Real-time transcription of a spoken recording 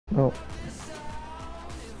No.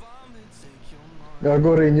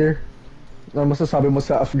 Gago, Rainier. Ano masasabi mo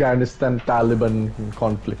sa Afghanistan-Taliban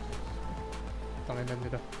conflict? Tanginan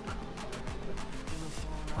nila.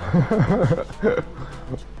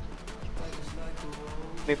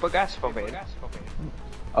 May pag-asa pa ba yun?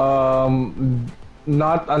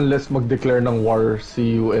 Not unless mag-declare ng war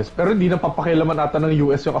si US. Pero hindi na papakilaman ata ng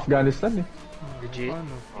US yung Afghanistan eh. Legit?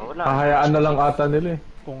 Ano? Wala. Hahayaan na lang ata nila eh.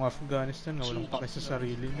 Kung Afghanistan, walang paki sa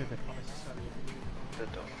sarili nila.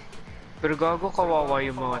 Totoo. Pero gago kawawa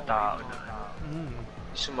yung mga tao na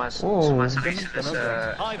sumasakay sila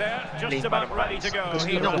sa plane para makalis.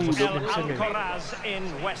 Kasi nahulog in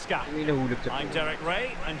Weska. I'm Derek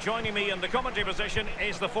Ray, and joining me in the commentary position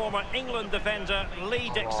is the former England defender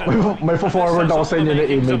Lee Dixon. May forward ako sa inyo na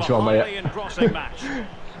image mamaya.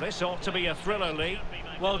 This ought to be a thriller, Lee.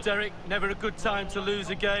 Well, Derek, never a good time to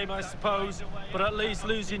lose a game, I suppose. But at least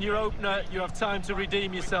losing your opener, you have time to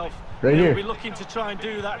redeem yourself. Right here. You'll be looking to try and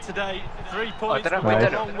do that today. 3 points will go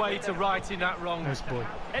a long way to righting that wrong. Nice boy.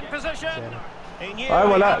 In position. Ay,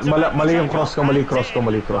 wala. Mali yung cross ko, mali cross ko.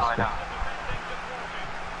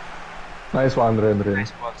 Nice one, Ren.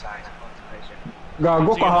 Nice ball size.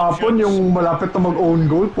 Gago, kahapon yung malapit na mag-own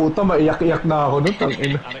goal. Puta, maiyak-iyak na ako nun.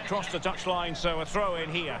 Tangina. And it crossed the touchline, so a throw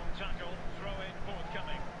in here.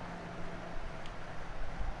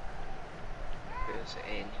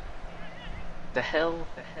 The hell?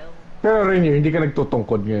 Pero rin yun, hindi ka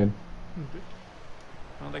nagtutungkod ngayon.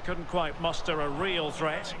 Well, they couldn't quite muster a real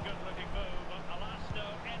threat.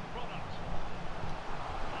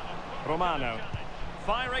 Romano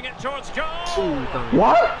firing it towards goal.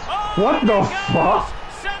 What? What the fuck?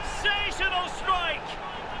 Sensational strike.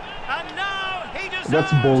 And now he deserves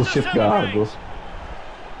That's bullshit, to celebrate. gago.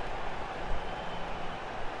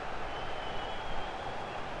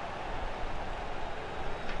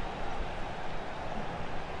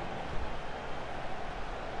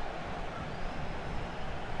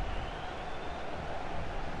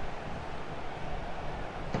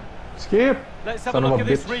 Skip! Let's have a look at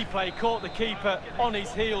this replay. Caught the keeper on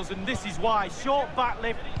his heels, and this is why. Short back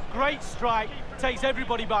lift, great strike, takes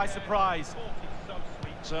everybody by surprise.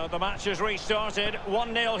 So the match has restarted.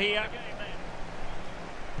 1-0 here.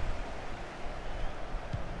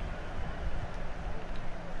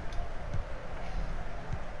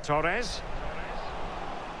 Torres.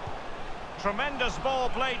 Tremendous ball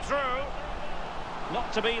played through.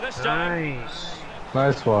 Not to be this time.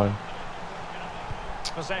 Nice one.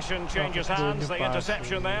 Possession changes hands, the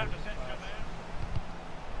interception there.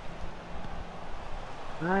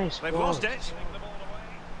 Nice. They've lost it.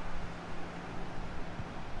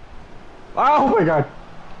 Oh my god.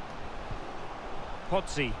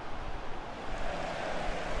 Pozzi.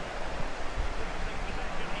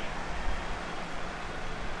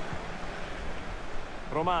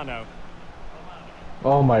 Romano.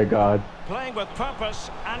 Oh my god. Playing with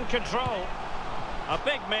purpose and control. A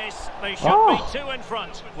big miss. They should be 2 in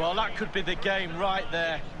front. Well, that could be the game right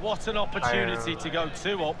there. What an opportunity to go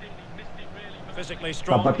 2 up. Physically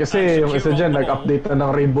strong. Dapat kasi yung isa dyan, nag-update na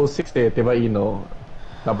ng Rainbow Six eh, diba Ino?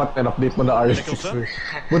 Dapat na-update mo na R6.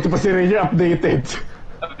 Buti pa si Rainier updated.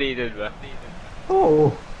 Updated ba?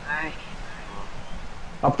 Oo.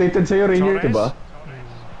 Updated sa'yo Rainier, diba?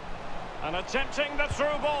 And attempting the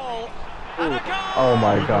through ball. And a goal! Oh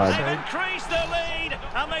my god. They've increased their lead,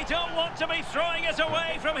 and they don't want to be throwing it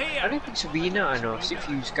away from here. Ano yung sabihin na si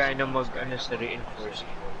Fuse kaya na sa reinforce?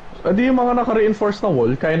 Hindi yung mga naka-reinforce na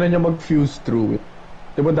wall, kaya na niya mag-fuse through it.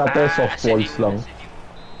 Diba dati soft walls lang?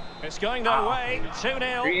 It's going their way,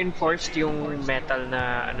 2-0. Reinforced yung metal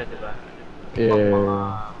na diba?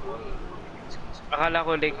 Yeah. Akala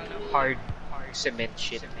ko like hard cement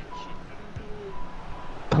shit.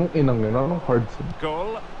 Tang-inang yun, anong hard cement?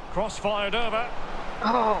 Goal. Cross-fired over.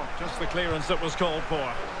 Oh! Just the clearance that was called for.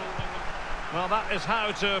 Well, that is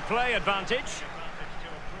how to play advantage.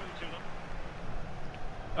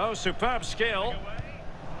 Oh, superb skill.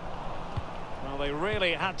 Well, they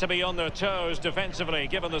really had to be on their toes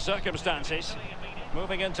defensively, given the circumstances.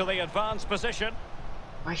 Moving into the advanced position.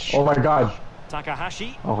 Oh my god.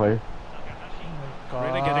 Takahashi. Okay.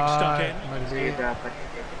 Really getting stuck in.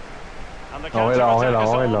 And the Okay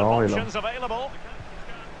lang. options available.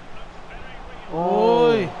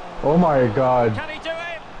 Oh my god. Can he do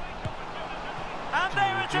it? And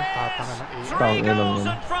there it is! 3 Tangin goals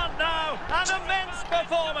lang. in front now! An immense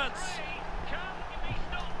performance!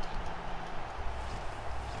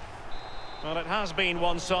 Well, it has been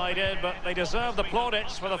one-sided, but they deserve the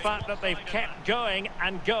plaudits for the fact that they've kept going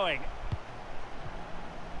and going.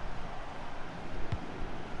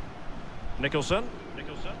 Nicholson.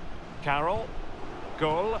 Carroll.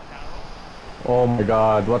 Goal. Oh my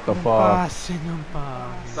god, what the fuck? Pase ng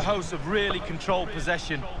pangit. The hosts have really controlled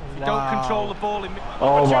possession. If you don't control the ball in...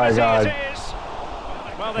 Oh my god. It is.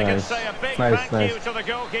 Well, they can say a big thank you to the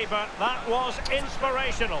goalkeeper. That was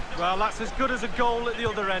inspirational. Well, that's as good as a goal at the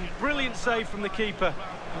other end. Brilliant save from the keeper.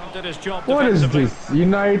 Did his job What is defensively. this?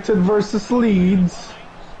 United versus Leeds?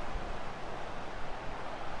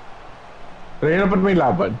 Reyna, ba't may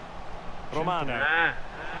laban? Romano. Ah,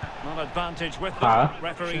 Not advantage with them. Huh?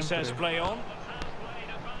 Referee says play on.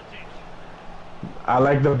 I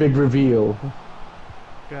like the big reveal.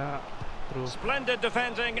 True. Splendid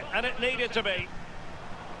defending, and it needed to be.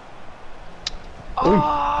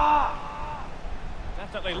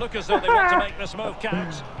 Definitely look as though they want to make this move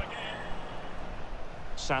count.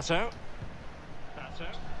 Sato.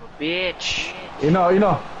 bitch. You know.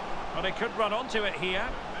 Well, he could run onto it here.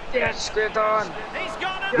 Yes, good on. He's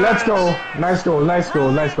got it. Let's go. Nice goal.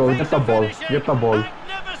 Get the ball. Get the ball.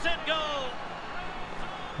 Magnificent goal.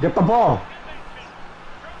 Get the ball.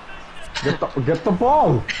 Get the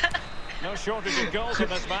ball. No shortage of goals in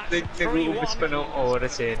this match. 3-1. Nag-uubos pa ng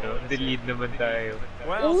oras eh, no? Delete naman tayo.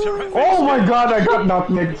 Well, terrific. Oh my god, I got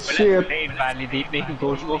nothing. Shit. Na-invalidate na yung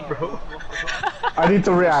goal mo, bro. I need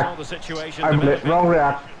to Saw react. the situation I'm developing. wrong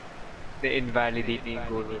react. Na-invalidate na yung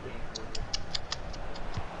goal mo.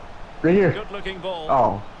 Right here. Good looking ball.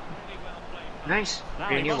 Oh. Nice. Now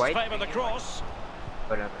Green he and must white. favour the cross.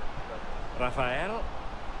 Whatever. Rafael.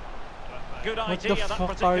 Good What the idea, that fuck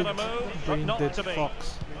are particular move, but not brain-dead to be.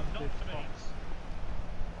 fox?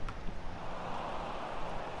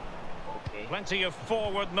 Okay. Plenty of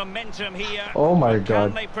forward momentum here. Oh my But can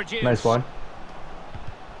god. they produce? Nice one.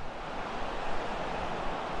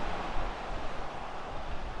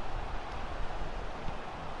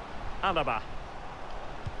 Alaba.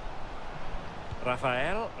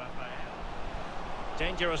 Rafael.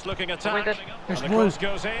 Dangerous looking attack. my God. And the There's cross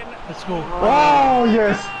goes in. Let's go. Oh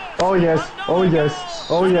yes. Oh yes. Oh yes.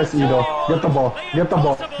 Oh yes, Ido. Get the ball. Get the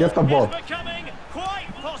ball. Get the ball. It's becoming quite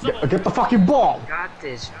possible. Get the fucking ball. Got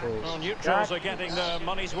this, boys. Well, neutrals are getting their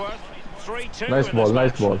money's worth. 3-2 Nice in ball. this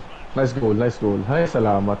Nice match. ball. Nice goal. Nice goal. Ay,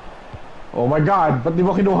 salamat. Oh my god. Ba't di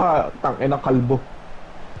mo kinuha? Tangina kalbo.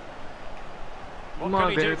 What Mga can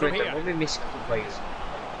he do very from good. here? May miss ko ba yun?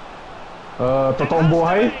 Totoong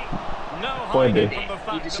buhay? No Pwede. hiding from the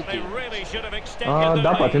fact that they really should have extended the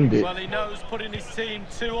Dapat lead. hindi. Well, he knows putting his team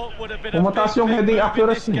 2 up would have been a Umataas yung big heading move in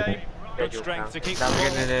accuracy. this game. Good strength to keep the Dami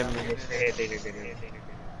ball. ganun na miss na header na ganun.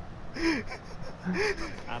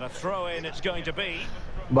 And a throw in it's going to be.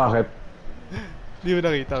 Bakit? Di mo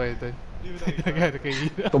nakita kayo ito. Di mo nakita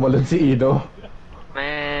kayo. Tumalon si Ido.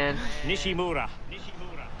 Man, Nishimura.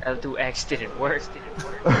 L2X didn't work.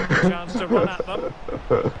 Chance to run at them.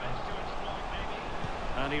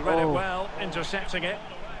 And he read it Oh. well, intercepting it.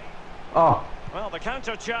 Oh. Well, the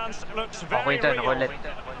counter chance looks Okay, very ito, real. nakulit.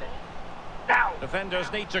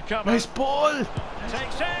 Defenders need to cover. Nice ball!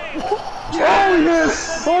 Takes aim. Oh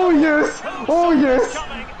yes! Oh yes! Oh yes!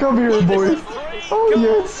 Come here, boy. Oh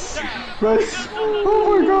yes! Nice. Oh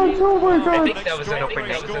my god! Oh my I god! think that was an upper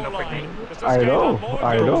net. I know,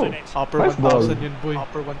 I know. Upper Nice ball. 1,000 yun, boy.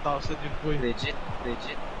 Upper 1,000 yun, boy. Legit.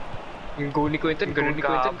 Yung goal ni Quinton, ganun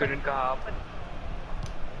kahapon.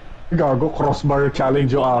 Gago, crossbar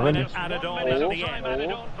challenge yung akin. Added on at the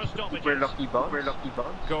end. Super lucky bounce.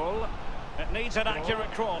 Goal. It needs an accurate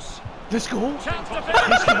cross. Let's go! Chance to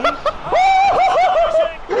finish.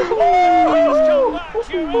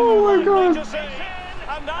 Oh my god!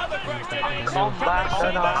 And now the question is, Come back can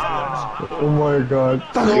they na. see this? Oh my god!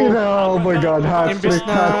 Takina! Oh my god! Imbes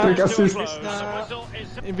Hat-trick na- assist!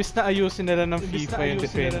 Imbis na ayusin nila ng FIFA yung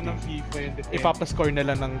defending, ipapascore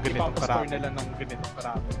nila ng ganitong karami.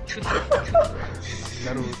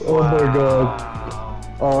 Laro. Oh my god!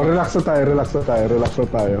 Oh, relax na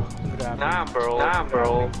tayo. Nah,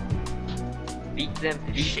 bro. Beat them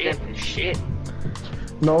to shit.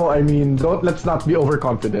 No, I mean, let's not be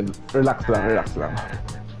overconfident. Relax lang.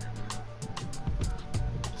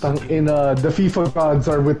 Tangina, the FIFA gods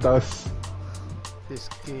are with us. This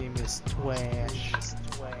game is trash.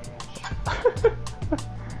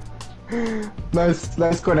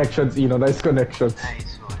 Nice connections, Ino. Nice connections.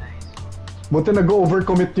 Nice. Buti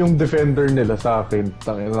nag-overcommit yung defender nila sa akin.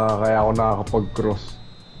 Tangina, kaya ako nakakapag-cross.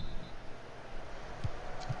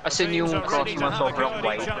 As in yung cross mo sobrang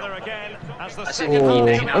wide. As in Oh,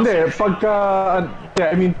 hindi na.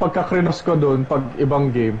 hindi, pagka krinos ko dun, pag ibang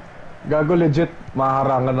game, gago legit,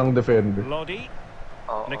 maharangan ng defender. Lodi.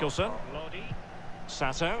 Oo. Nicholson.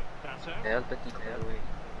 Sato. Hell, petit away.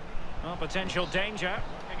 Oh, potential danger.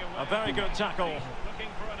 A very good tackle.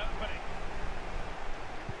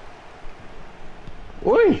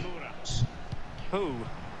 Uy! Who?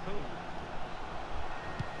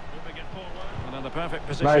 And in the perfect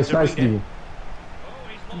position Nice, to nice, read it. D.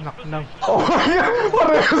 Knock. Oh my God!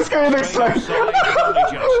 Parehas kayo nag-slide! Offside, but only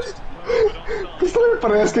just. Gusto ko yung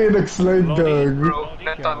parehas kayo nag-slide, gag. Bro,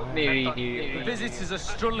 natot ni The visitors are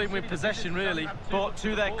struggling with possession, really, but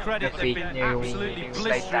to their credit, they've been absolutely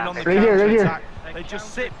blistering on the Right here. counter-attack. They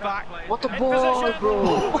just sit back. What the ball, bro?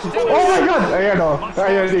 Oh my God! Ayan o.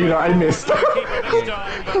 Ayan, I missed.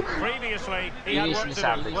 Previously, he had work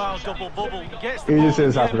to do. Well, double bubble. Gets the Yun yung ball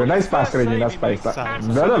in the sinasabi ko. end, Nice but pass first rin yun. Nice save he pass. makes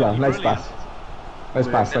Gano'n lang. Nice absolutely pass. Nice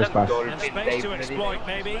pass, nice pass. And space to exploit,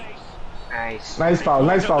 maybe. Nice. Nice foul,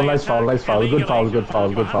 nice foul, nice foul, nice foul. Good foul, good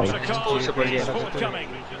foul, good foul. Disposable yan. Forthcoming.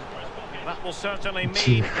 That will certainly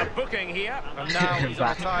mean a booking here. And now he's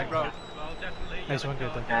on the tightrope. Nice one,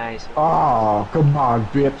 good. Nice. Oh, come on,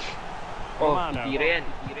 bitch. Oh, Romano. tira yan.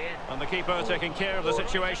 And the keeper taking care of the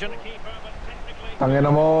situation.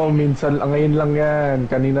 Tangina mo, minsan, ngayon lang yan.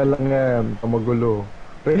 Kanina lang yan. Kamagulo.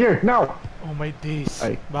 Right here, now! Oh my days.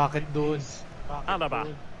 Ay. Bakit doon? Alaba.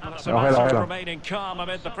 And it's a Okay matter lang. of remaining calm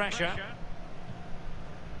amid the pressure.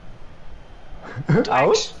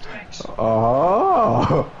 Out?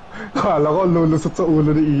 Oh! Kala ko lulusot sa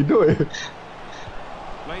ulo ni Ido eh.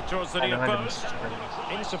 Late towards the near post.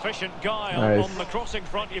 Insufficient guile Nice. on the crossing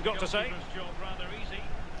front, you've got to say.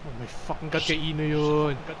 Oh my fucking god, kay Ino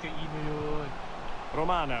yun.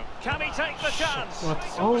 Romano. Can he take the chance? What?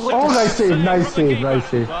 Oh, nice save, nice save, nice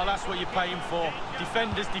save. Well, that's what you're paying for.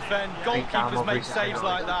 Defenders defend. Goalkeepers make saves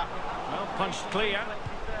like that. Well, punched clear.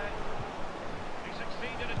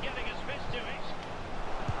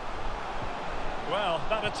 Well,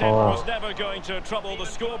 that attempt was never going to trouble the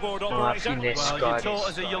scoreboard operator. Well, you taught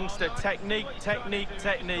as a youngster technique, technique,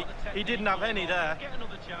 technique. He didn't have any there.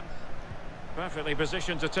 Perfectly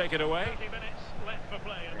positioned to take it away.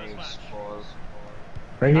 Nice ball.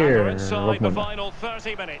 Right And we're here. inside Wag the mo na. final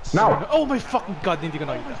 30 minutes. Now! Oh my fucking god, hindi ko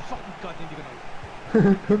nakita.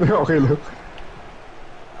 Okay lang.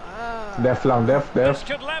 Def lang, def. This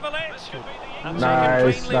could level it. And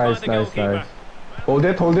Nice, taken cleanly by nice, the nice, goalkeeper. nice. Hold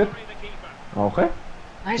it, hold it. Okay.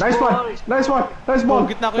 Nice one, nice one, nice Oh, ball,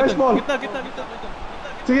 gitna ko nice yun. ball. Gitna.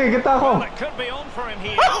 Sige, gitna ko. Well, it could be on for him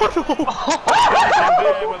here.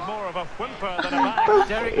 There with more of a whimper than a bang.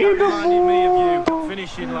 Derek, that reminded me of you.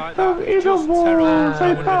 Finishing like that. Tang ina Just mo, terrible.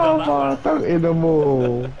 say tama. Tang ina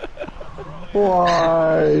mo.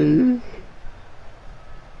 Why?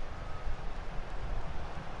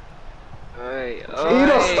 Ay,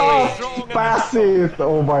 Ino, stop! Pass it!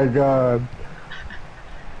 Oh my god.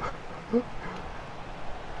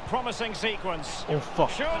 Promising sequence. Oh fuck.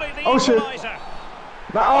 Surely the Oh, shit. equaliser.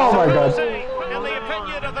 Oh my god. In the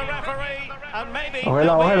opinion of the referee, and maybe Okay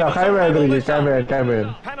lang, okay lang. Kaya mo yan, Ricky. Kaya mo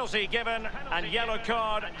yan. penalty given and yellow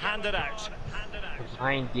card handed out.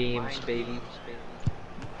 Mind games, baby.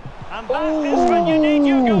 And that is when you need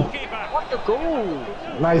your goalkeeper. What the goal?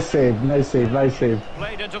 Nice save, nice save, nice save.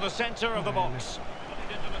 Played into the centre of the box.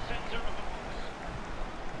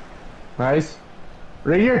 Nice.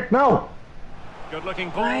 Right here, now! Good looking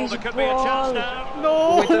ball. Nice There could be a chance now.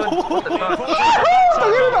 No! What the fuck?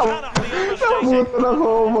 Nabutan ako,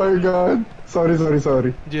 oh my god. Sorry.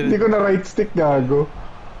 Hindi ko na right stick, gago.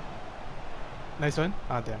 Nice one?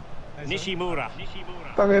 Ah, damn. Nishimura.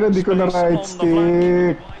 Tangina, hindi ko na right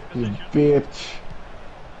stick. You bitch.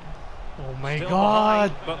 Oh my Still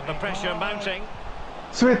god! behind, but the pressure mounting.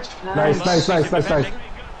 Switch. Nice. Defending.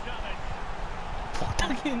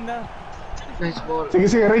 Putangin na. Nice ball.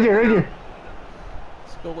 Sige, right here.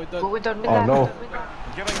 Let's go with that. Go with that, Oh no.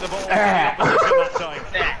 Giving the ball to the opposition that time.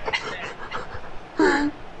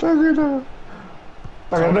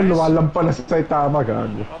 Tangina, lumalampa na sa Saitama,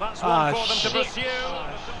 gago. Well, that's one for them to pursue.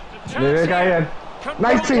 Hindi kaya yan.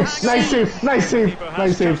 Nice save. Keeper has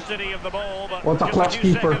Nice save. custody of the ball, but What a just clutch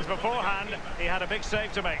few keeper. seconds beforehand, he had a big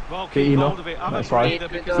save to make. Well, Okay, keep Ino. hold of it. I'm That's afraid right.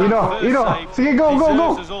 that because Ino, that first Ino. save Sige, go.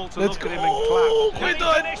 deserves us all to Let's look go. at him and clap. We're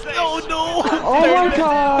done. No. Oh my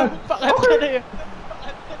god. Bakit ka na yun?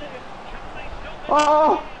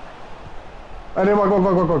 Oh. Ano, wag. And the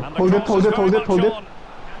Hold cross is very it. much on.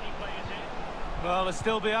 Well, they're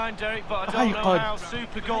still behind, Derek, but I don't know how.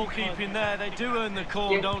 Super goalkeeping there. They do earn the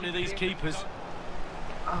call, don't they, these keepers?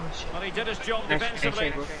 Oh shit. Well, he did his job Nice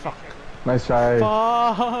defensively. bro. Nice try.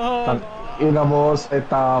 Tang Fuck! ina mo,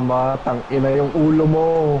 Saitama. Tang ina yung ulo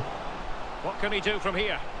mo. What can he do from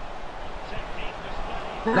here?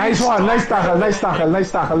 Nice one. Nice tackle.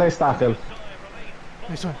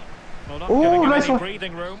 Nice one. Well, not Ooh, giving him nice any one.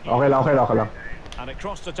 breathing room. Okay lang. And it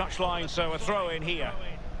crossed the touchline, so a throw in here.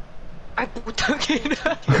 Ay, putang ina.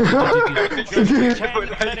 Sige. 10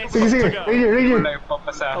 minutes Sige. to go. Right here.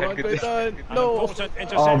 Tawag ko ito. An No! important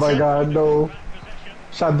Oh my interception. god, no.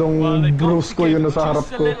 Masyadong they've got to brusco yun give sa harap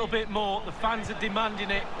just a ko. little bit more. The fans are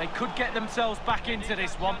demanding it. They could get themselves back into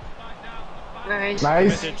this one. Nice.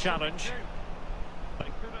 Nice. Committed challenge.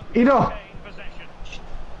 Ino!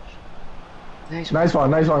 Nice. Nice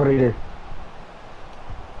one, Raider.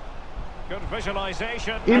 Good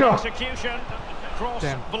visualization and Ino! execution. Cross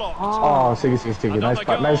Damn. blocked. Oh, sige. Nice Another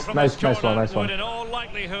goal from this corner nice would one. in all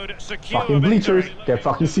likelihood secure Fucking bleachers. victory. Can't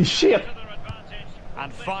fucking see shit.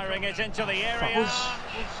 And firing it into the area.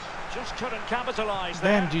 Just couldn't capitalise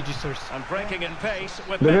there. Damn, GG Source. And breaking in pace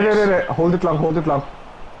with Dede. this. Hold it lang.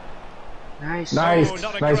 Nice. Nice. Oh,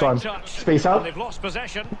 not a Nice great one. touch. Space And out. they've lost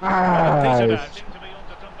possession. Nice. Petered out.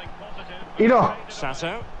 Ino!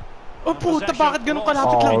 Sato. Oh puta, bakit ganun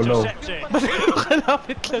kalapit lang? Oh, no. Intercepted. Bakit ganun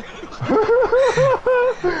kalapit lang?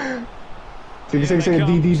 Sige.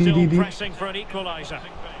 Still D. pressing for an equaliser.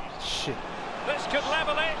 Shit. This could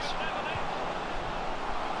level it.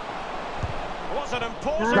 Was an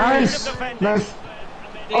important piece of defending. Nice.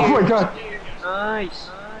 Oh my god. Nice.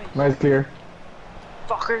 Nice clear.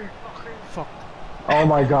 Fucker. Fuck. Oh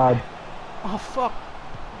my god. Oh fuck.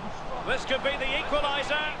 This could be the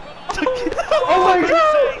equaliser. Oh my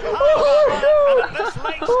god. And at this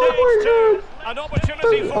late stage too, an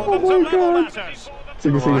opportunity for them to my level God. matters.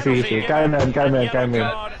 Sige. Kaya man. Yellow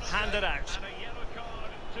card handed out.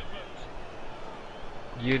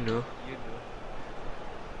 You know.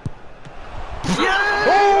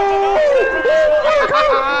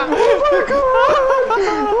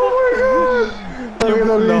 Talaga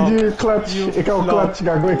na Luigi, clutch. Ikaw clutch,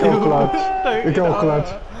 gago. Ikaw clutch.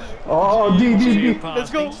 Oh, D.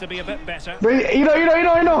 Let's go. Needs to be a bit better.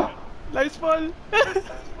 Ino. Nice ball.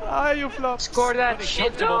 Ah, you flop. Score that Pretty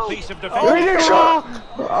shit, comfortable no. piece of defending. Raider shot!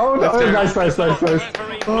 Oh, nice.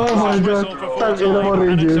 Oh my god. Tang ina mo,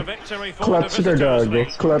 Raider. Clutch ka gago.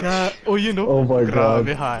 Clutch. Oh, you know. Oh my god.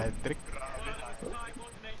 Grabe, hat-trick.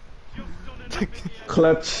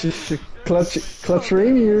 Clutch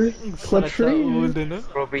Rainier. Clutch Rainier. Ulo, no?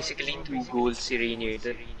 Bro, basically 2 goals si Rainier.